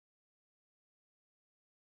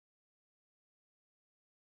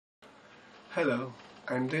Hello,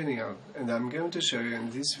 I'm Daniel and I'm going to show you in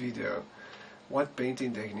this video what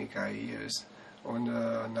painting technique I use on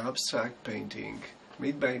an abstract painting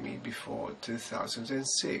made by me before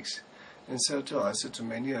 2006, and so to answer to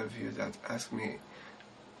many of you that ask me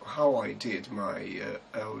how I did my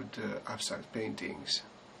old abstract paintings.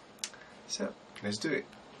 So let's do it.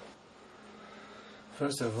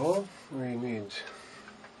 First of all, we need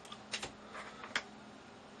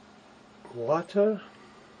water,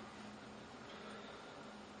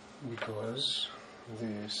 because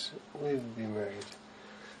this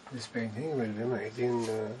painting will be made in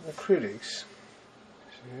acrylics.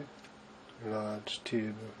 See? Large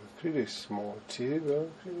tube of acrylics, small tube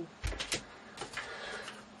of acrylic.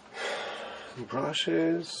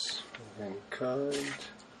 Brushes of any kind,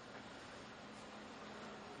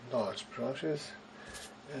 large brushes,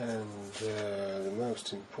 and the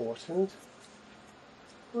most important,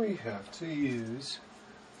 we have to use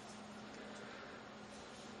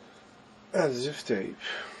adhesive tape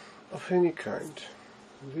of any kind,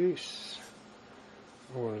 this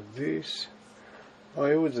or this.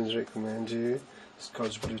 I wouldn't recommend you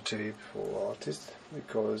Scotch blue tape for artists,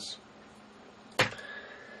 because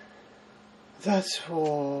that's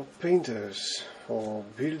for painters, for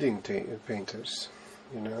building painters,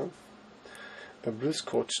 you know. A blue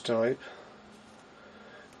Scotch type,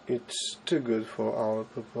 it's too good for our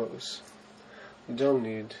purpose. We don't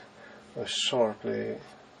need a sharply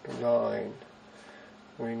line,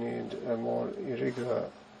 we need a more irregular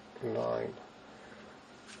line,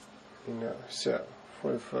 you know. So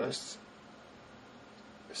for the first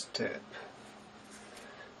step,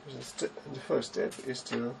 the first step is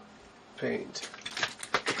to paint.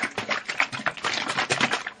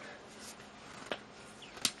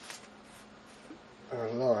 A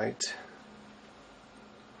light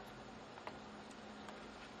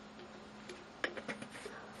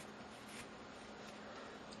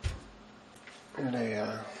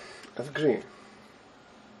layer of green.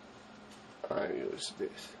 I use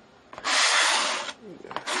this. I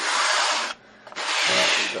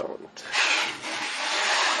don't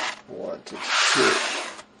want it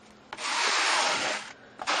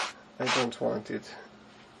I don't want it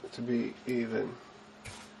to be even.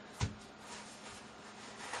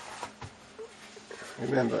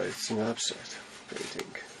 Remember, it's an abstract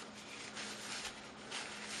painting.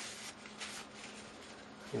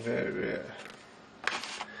 Very rare.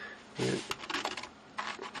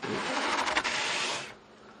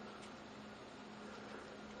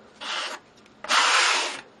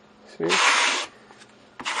 See?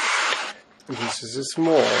 This is a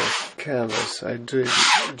small canvas. I do it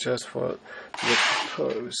just for the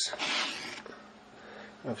purpose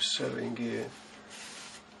of showing you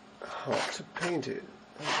how to paint it,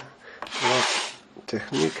 what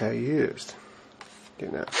technique I used, you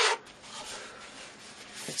know.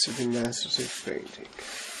 It's a demonstrative painting,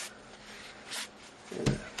 you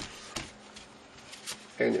know.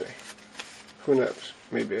 Anyway, who knows,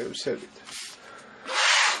 maybe I will sell it.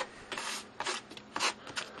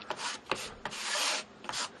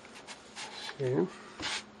 See? In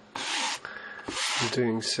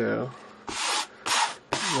doing so,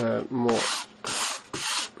 more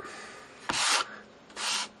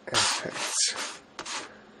effects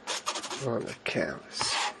on the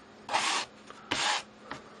canvas.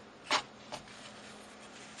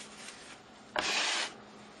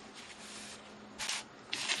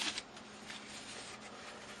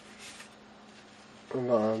 A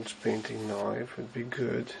large painting knife would be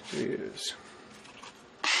good to use.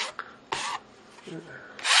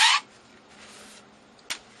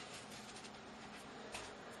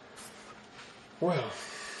 Well,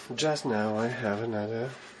 just now I have a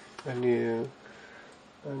new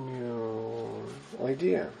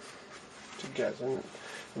idea to get an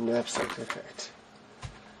abstract effect.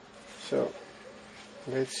 So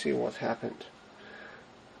let's see what happened.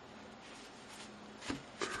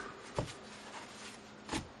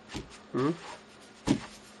 No.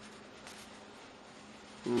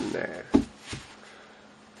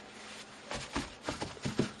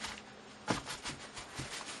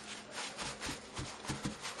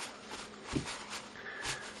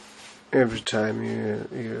 Every time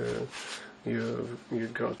you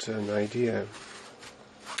got an idea,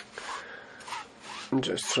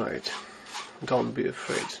 just try it. Don't be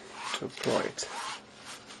afraid to apply it.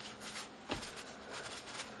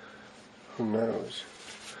 Who knows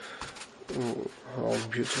how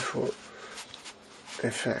beautiful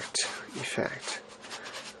effect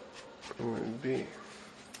will be.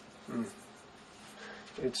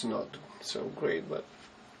 It's not so great, but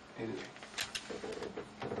anyway.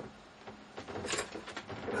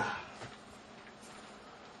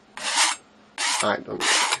 I don't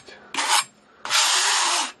like it.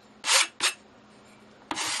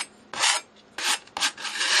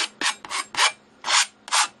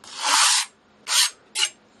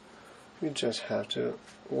 You just have to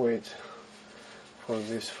wait for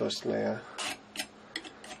this first layer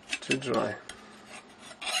to dry.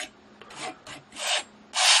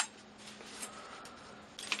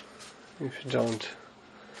 If you don't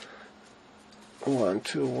want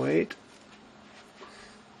to wait,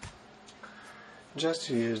 just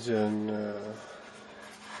use a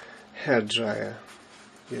hair dryer,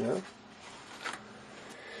 you know.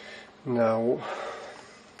 Now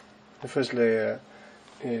the first layer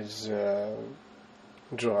is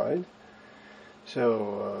dried,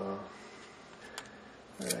 so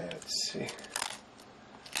let's see,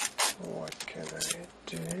 what can I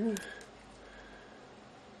do?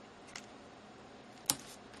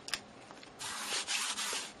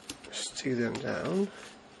 Stick them down.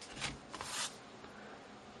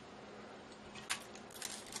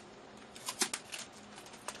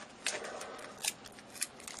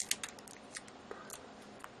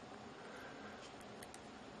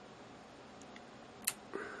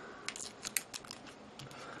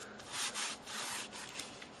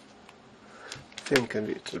 Think a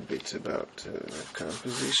little bit about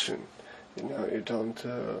composition. You know, you don't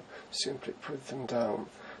simply put them down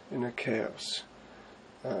in a chaos.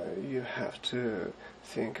 You have to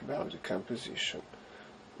think about the composition,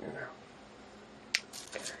 you know.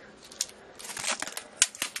 Okay.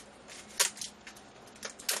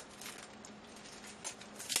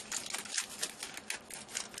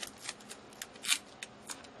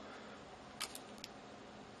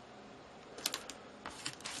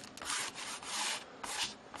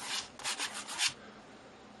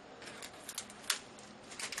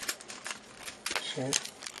 See?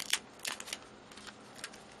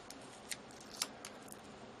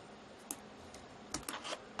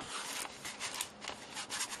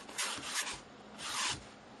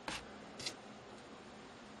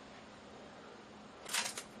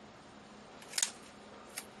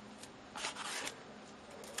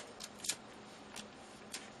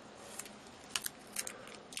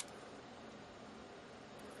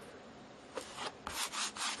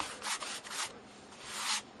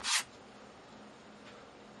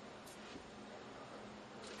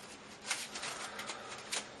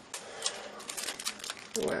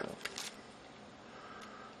 Well,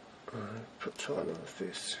 I'll put one of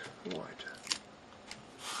this white.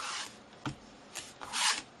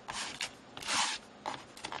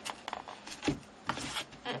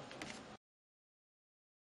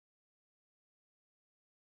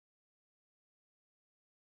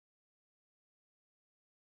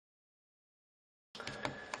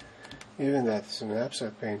 Even that it's an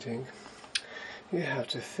abstract painting, you have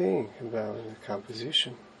to think about the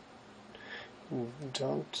composition.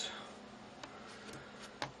 Don't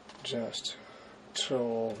just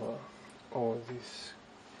throw over all this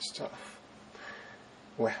stuff.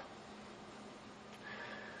 Well,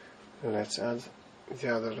 let's add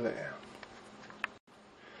the other layer.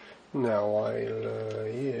 Now I'll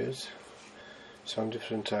use some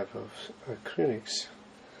different type of acrylics,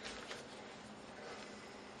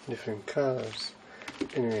 different colors.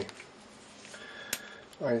 Anyway,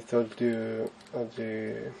 I told you at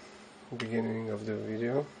the beginning of the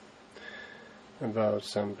video about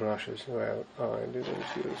some brushes. Well, I didn't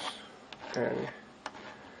use any.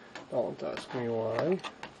 Don't ask me why.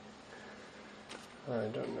 I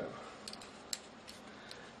don't know.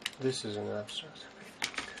 This is an abstract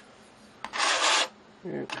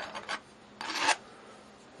painting. Yeah.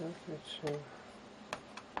 Okay, so,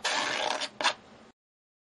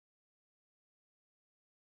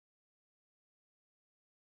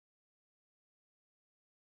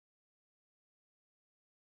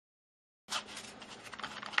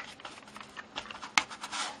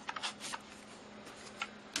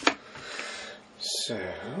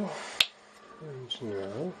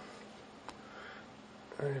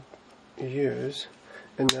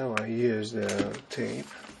 and now I use the tape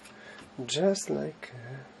just like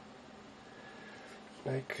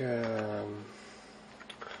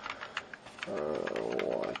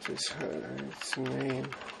what is its name?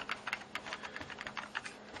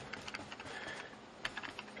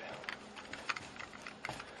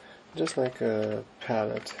 Just like a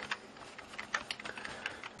palette,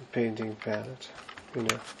 a painting palette, you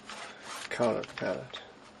know, color palette.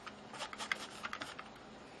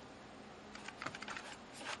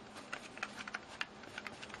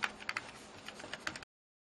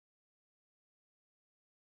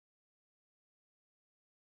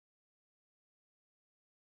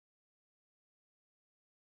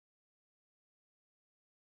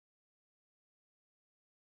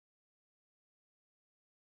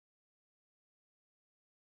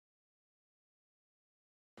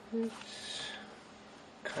 It's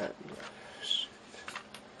kind of shit.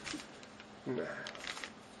 No.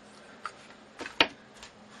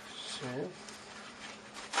 See?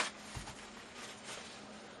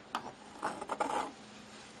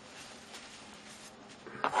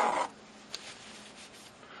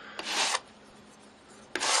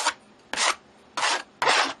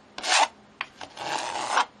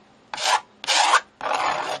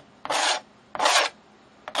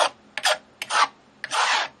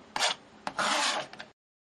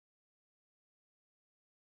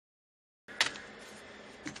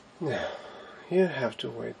 Now, you have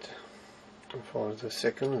to wait for the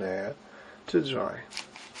second layer to dry.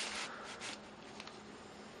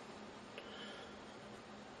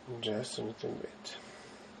 Just a little bit.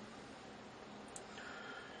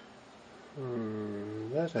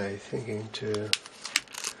 But I'm thinking to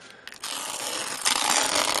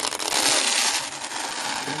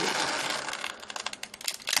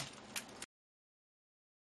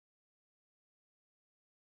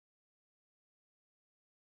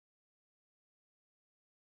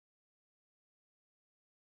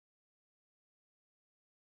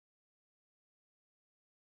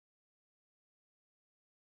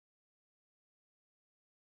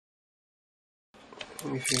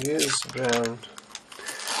if you use brown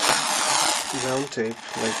tape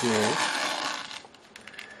like me,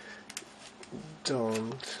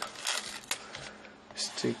 don't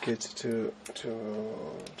stick it too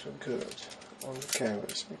good on the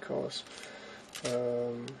canvas, because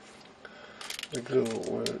the glue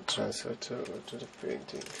will transfer to the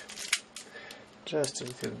painting. Just a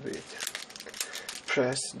little bit.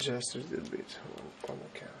 Press just a little bit on the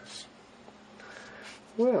canvas.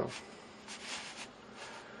 Well,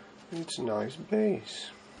 it's a nice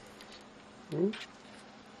base.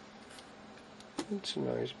 It's a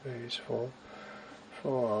nice base for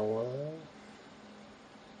our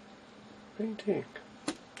painting.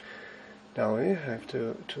 Now we have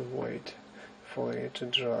to wait for it to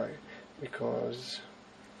dry, because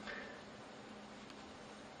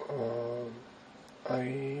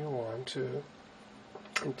I want to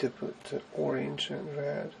put orange and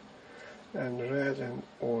red, and red and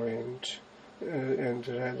orange, and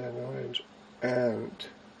red and orange and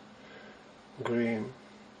green.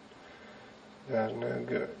 They are no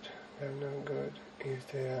good. They are no good if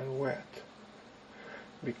they are wet,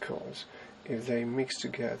 because if they mix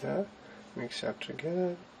up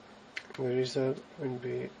together, the result will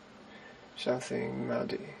be something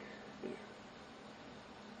muddy.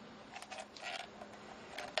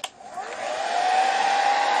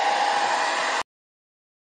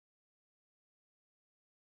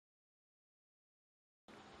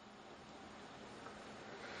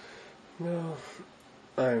 Now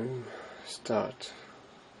I'm start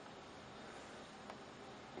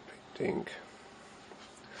painting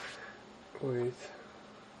with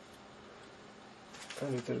a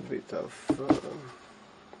little bit of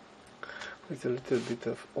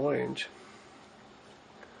orange,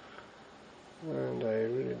 and I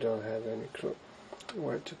really don't have any clue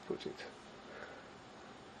where to put it.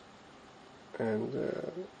 And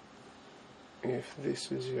if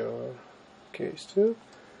this is your case too,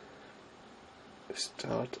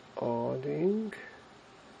 start adding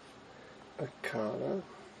a color,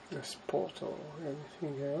 a spot or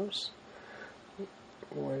anything else,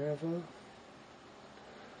 wherever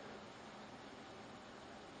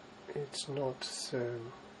it's not so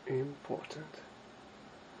important.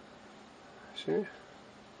 See?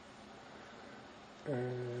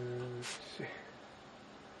 See.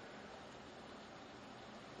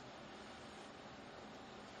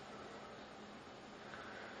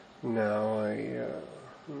 Now I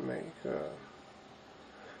make a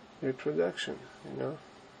reproduction, you know.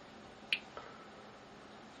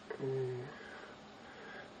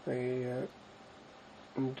 I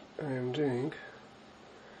am doing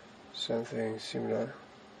something similar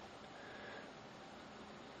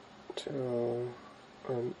to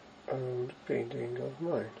an old painting of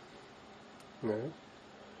mine. No?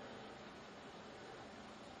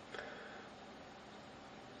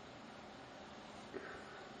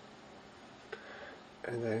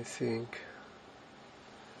 And I think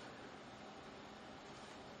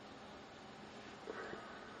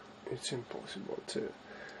it's impossible to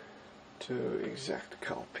exact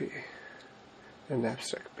copy an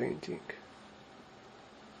abstract painting,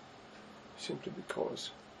 simply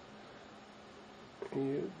because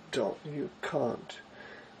you can't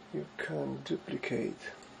duplicate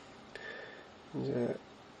the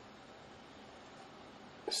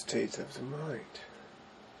state of the mind.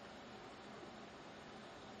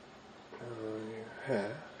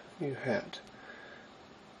 You had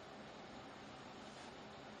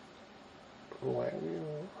while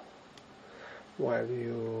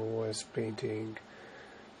you was painting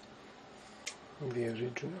the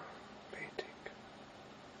original painting.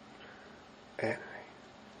 Anyway,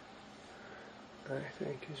 I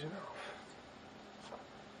think it's enough.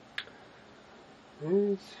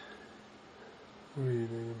 It's really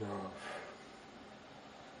enough.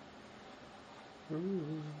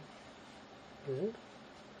 Yeah.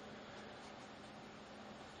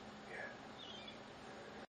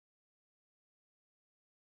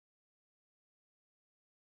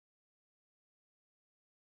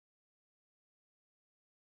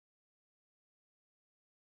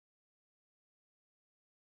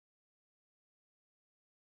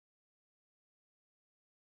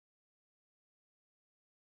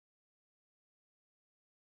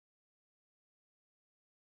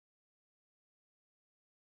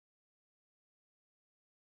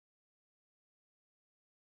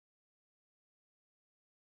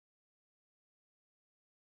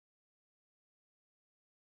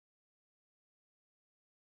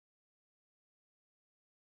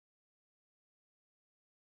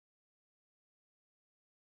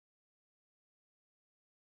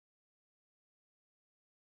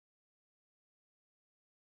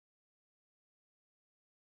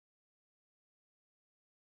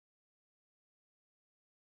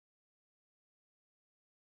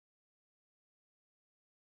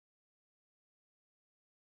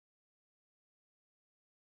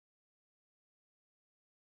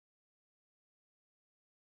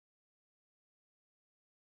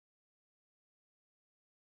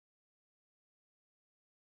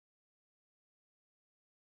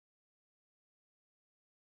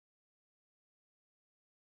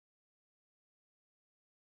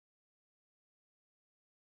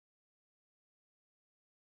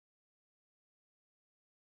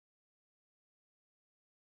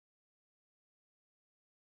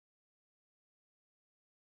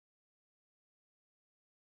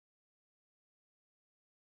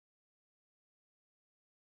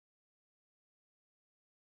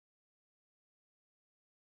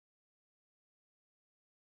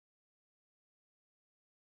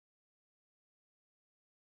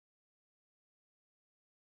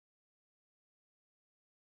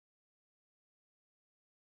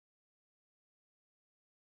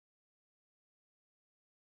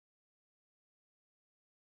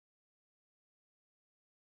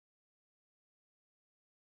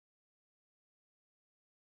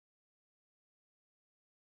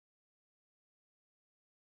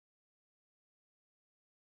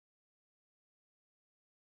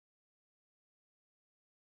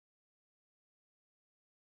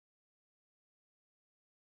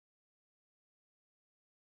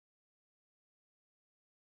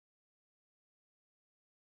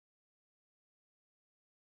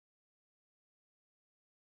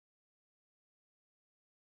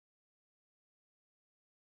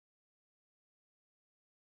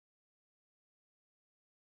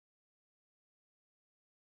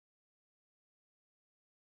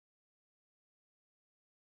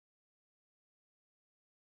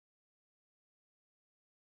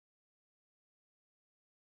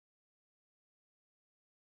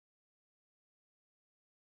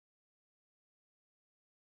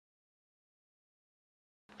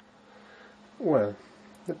 Well,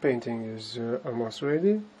 the painting is almost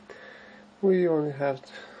ready. We only have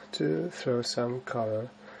to throw some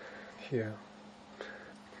color here.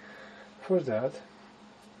 For that,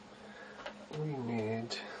 we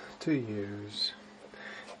need to use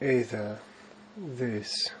either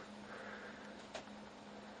this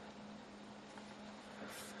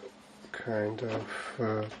kind of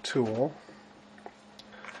tool.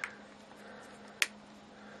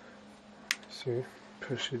 See,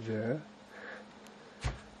 push it there.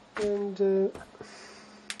 And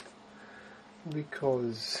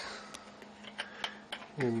because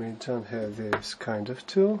you may don't have this kind of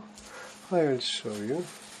tool, I will show you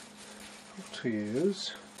how to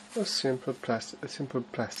use a simple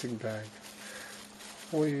plastic bag.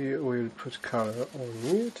 We will put color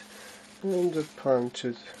on it and punch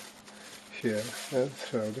it here and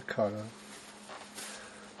throw the color.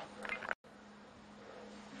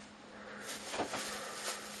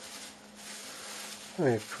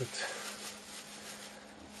 I put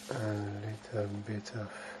a little bit of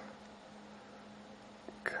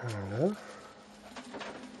color,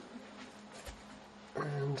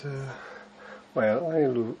 and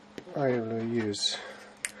well, I'll use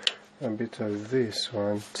a bit of this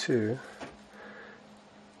one too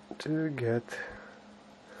to get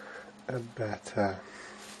a better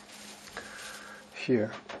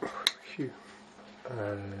here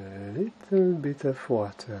a little bit of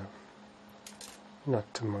water.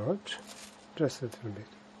 Not too much, just a little bit.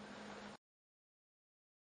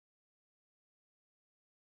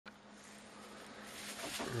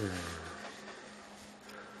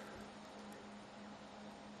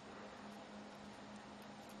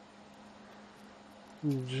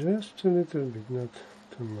 Just a little bit, not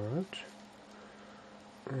too much.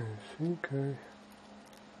 I think I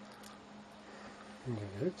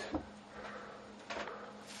did it.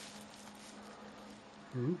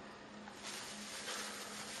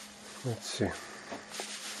 Let's see.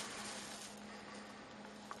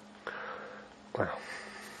 Well,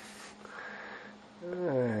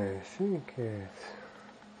 I think it's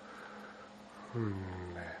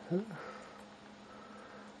better.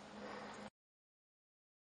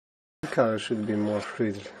 The color should be more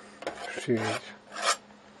fluid.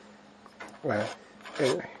 Well,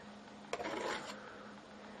 anyway.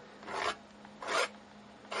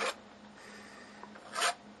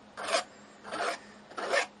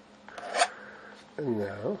 And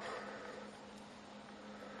now,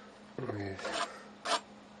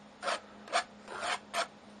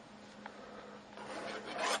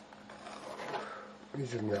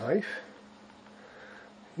 with a knife,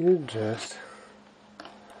 you just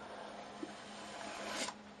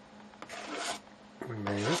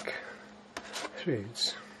make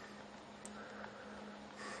threads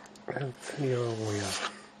at your wheel.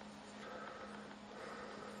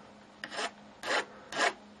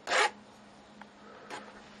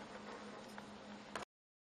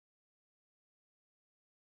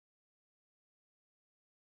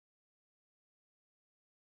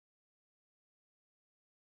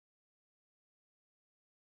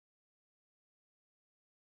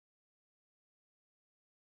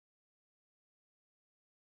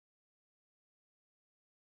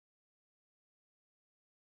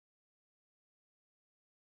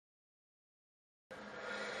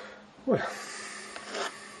 Well,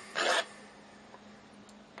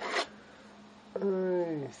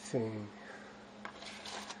 I think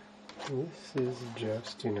this is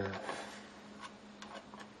just enough.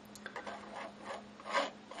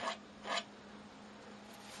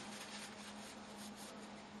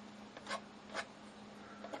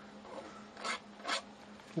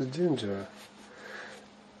 The danger,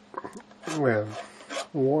 well,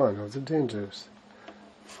 one of the dangers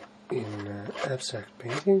in abstract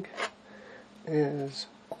painting is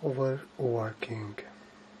overworking.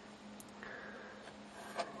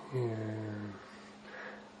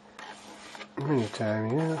 Many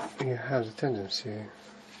times you have the tendency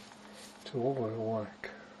to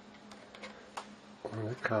overwork on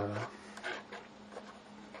the color,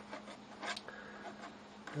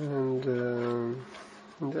 and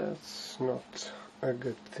that's not a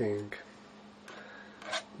good thing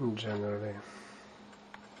generally.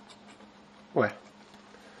 Well,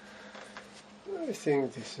 I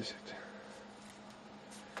think this is it.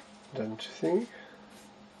 Don't you think?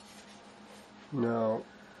 Now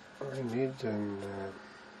I need nothing.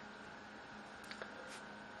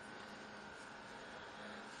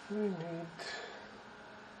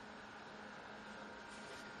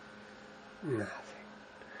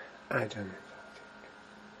 I don't need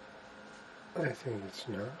nothing. I think it's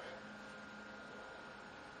enough.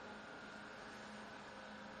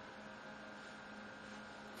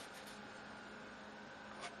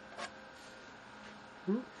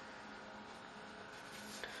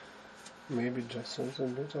 Maybe just a little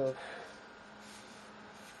bit of...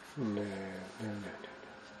 No.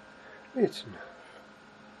 It's enough.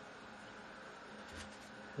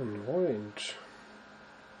 An orange.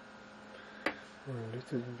 A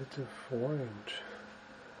little bit of orange.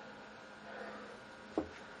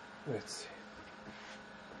 Let's see.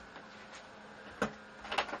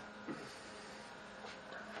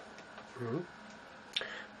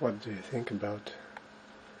 What do you think about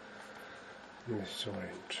this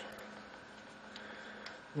orange?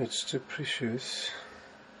 It's too precious.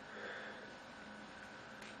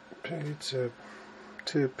 It's a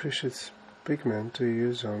too precious pigment to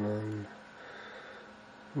use on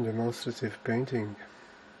demonstrative painting.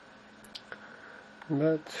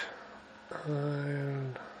 But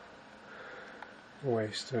I'll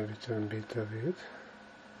waste a little bit of it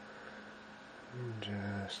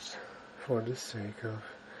just for the sake of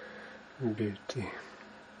beauty.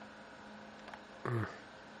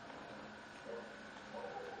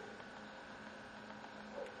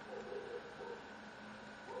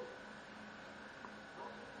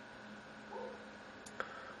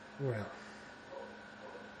 Well,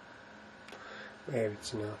 maybe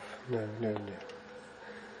it's enough. No.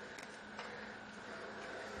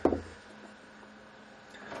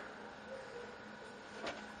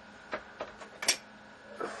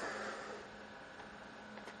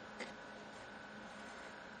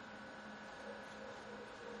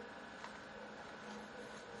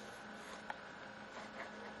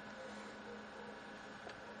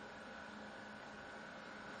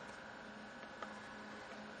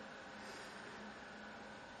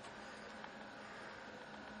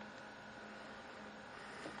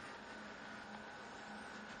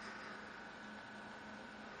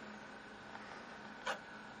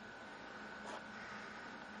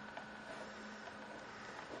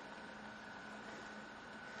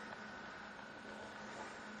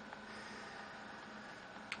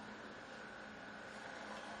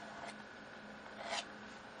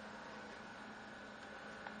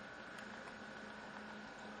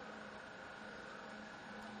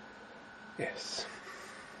 Yes.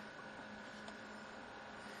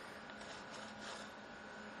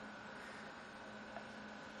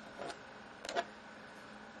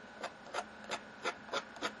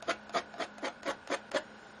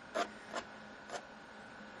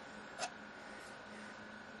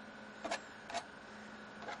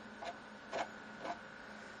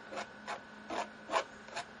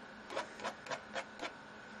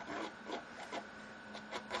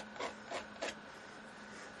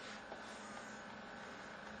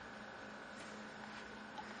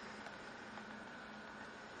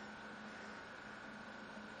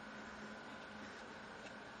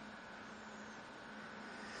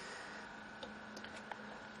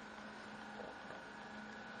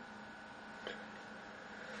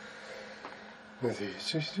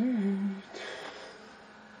 This is it.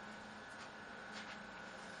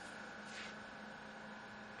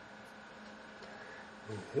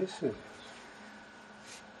 This is it.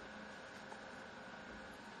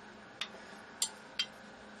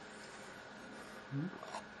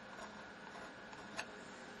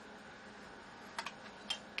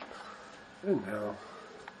 And now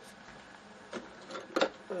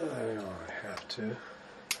I have to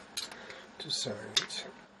sign it.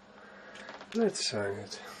 Let's sign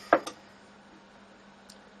it.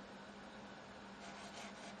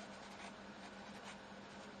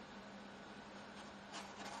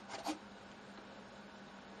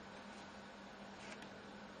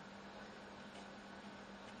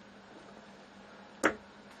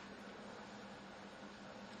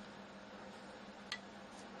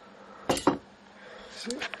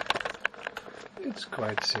 See, it's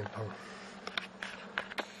quite simple.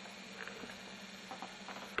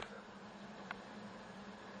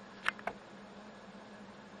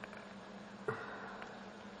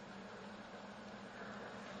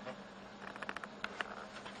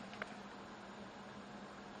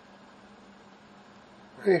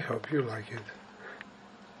 I hope you like it.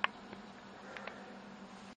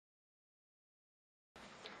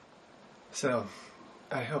 So,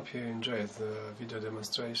 I hope you enjoyed the video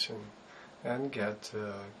demonstration and get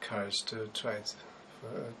courage to try it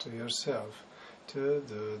to yourself to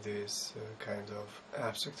do this kind of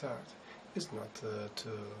abstract art. It's not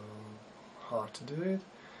too hard to do it.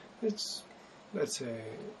 It's, let's say,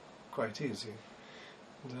 quite easy.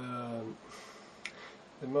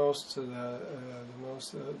 The most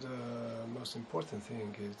important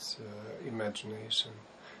thing is imagination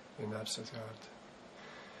in abstract art.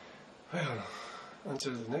 Well,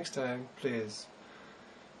 until the next time, please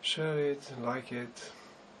share it, like it,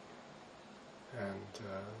 and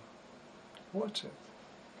watch it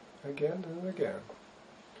again and again.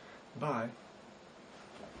 Bye.